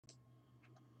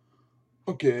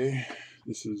Okay,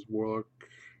 this is Warlock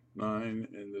 9,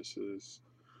 and this is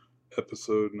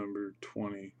episode number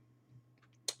 20.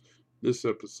 This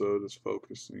episode is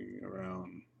focusing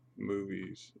around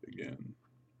movies again.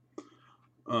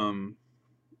 Um,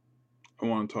 I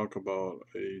want to talk about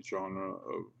a genre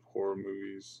of horror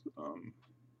movies.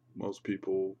 Most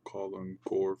people call them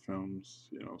gore films,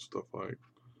 stuff like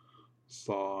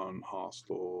Saw and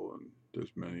Hostel, and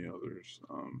there's many others.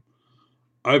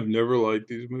 I've never liked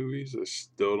these movies, I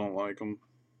still don't like them.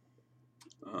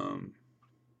 Um,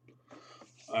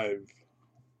 I've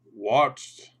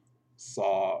watched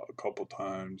Saw a couple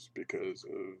times because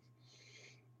of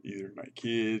either my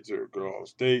kids or a girl I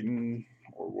was dating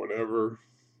or whatever.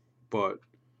 But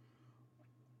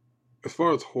as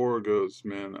far as horror goes,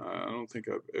 man, I don't think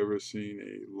I've ever seen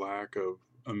a lack of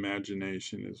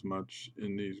imagination as much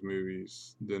in these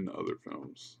movies than other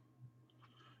films.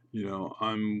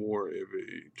 I'm more of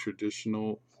a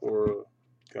traditional horror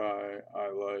guy. I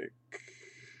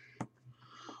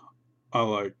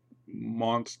like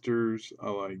monsters. I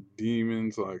like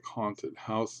demons. I like haunted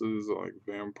houses. I like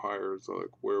vampires. I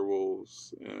like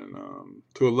werewolves. And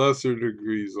to a lesser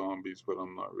degree, zombies, but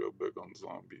I'm not real big on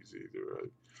zombies either.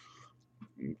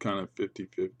 I'm kind of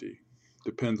 50-50.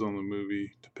 Depends on the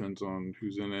movie, depends on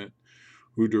who's in it,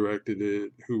 who directed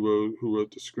it, who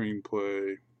wrote the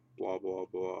screenplay, blah, blah,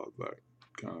 blah, that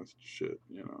kind of shit.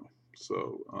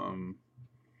 So,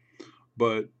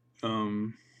 but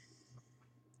um,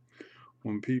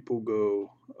 when people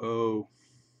go, oh,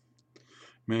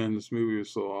 man, this movie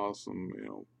is so awesome,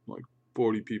 like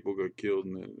 40 people got killed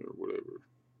in it or whatever.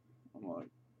 I'm like,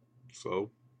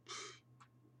 so?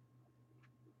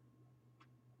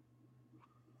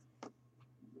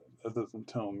 That doesn't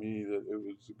tell me that it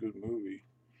was a good movie.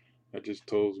 That just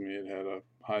tells me it had a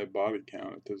high body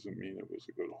count. It doesn't mean it was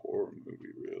a good horror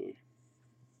movie, really.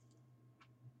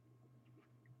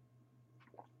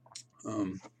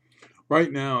 Um,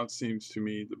 right now, it seems to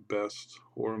me the best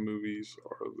horror movies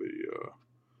are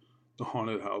the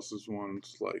haunted houses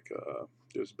ones. Like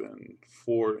there's been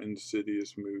 4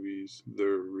 Insidious movies.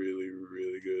 They're really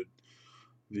really good.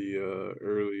 The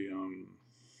early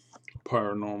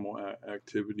paranormal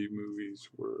activity movies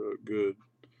were good.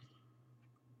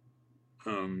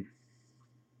 Um,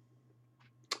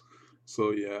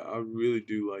 so yeah, I really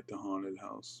do like the haunted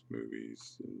house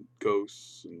movies and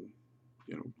ghosts and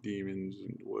demons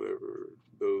and whatever.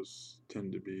 Those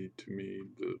tend to be to me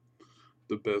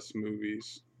the best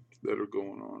movies that are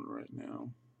going on right now.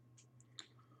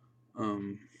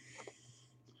 Um,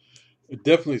 it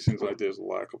definitely seems like there's a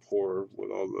lack of horror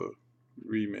with all the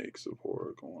remakes of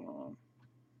horror going on.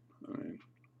 I mean,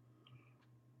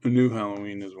 a new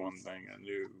Halloween is one thing. A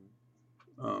new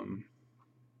um,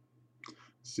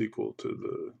 sequel to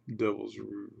the Devil's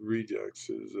Rejects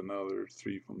is another.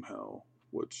 Three from Hell,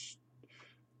 which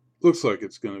looks like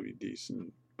it's going to be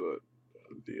decent, but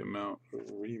the amount of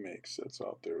remakes that's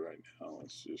out there right now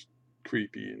is just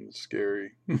creepy and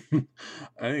scary.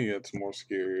 I think that's more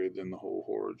scarier than the whole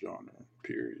horror genre.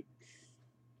 Period.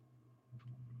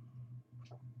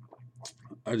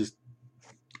 I just,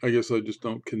 I guess, I just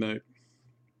don't connect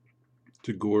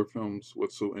to gore films.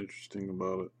 What's so interesting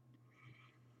about it?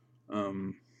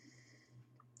 Um,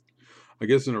 I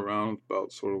guess in a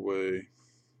roundabout sort of way,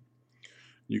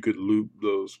 you could loop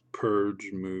those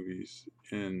Purge movies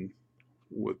in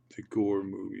with the Gore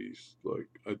movies. Like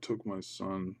I took my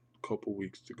son a couple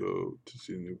weeks to go to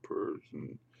see the new Purge,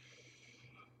 and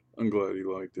I'm glad he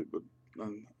liked it. But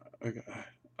I,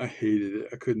 I hated it.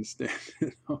 I couldn't stand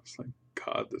it. I was like,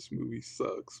 God, this movie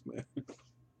sucks, man.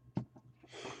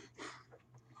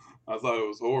 I thought it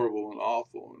was horrible and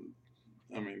awful. And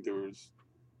I mean, there was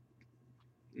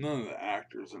none of the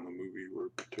actors in the movie were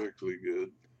particularly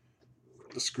good.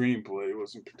 The screenplay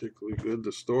wasn't particularly good.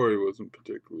 The story wasn't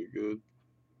particularly good.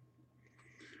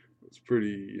 It was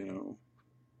pretty,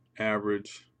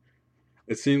 average.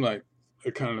 It seemed like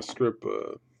a kind of script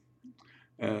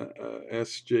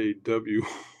SJW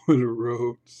would have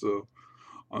wrote. So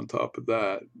on top of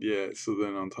that, yeah. So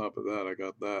then on top of that, I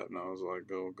got that, and I was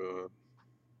like, oh god,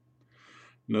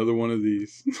 another one of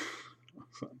these.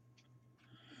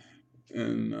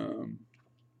 And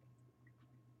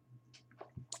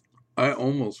I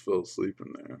almost fell asleep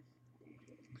in there,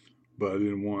 but I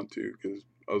didn't want to because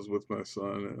I was with my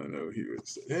son, and I know he would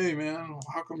say, "Hey, man,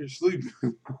 how come you're sleeping?"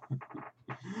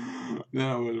 Then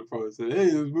I would have probably said, "Hey,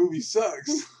 this movie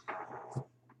sucks."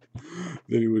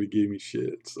 Then he would have gave me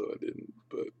shit, so I didn't.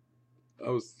 But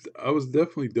I was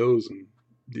definitely dozing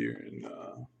during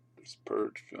this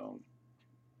Purge film.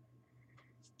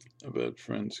 I've had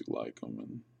friends who like them,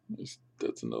 and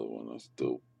that's another one that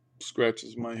still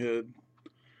scratches my head.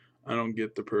 I don't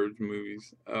get the Purge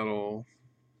movies at all,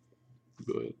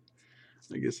 but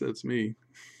I guess that's me.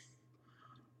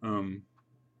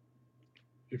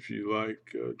 If you like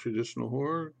traditional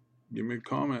horror, give me a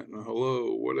comment and a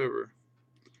hello, whatever.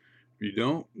 If you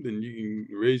don't, then you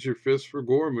can raise your fist for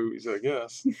gore movies, I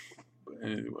guess. But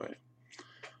anyway,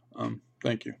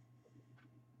 thank you.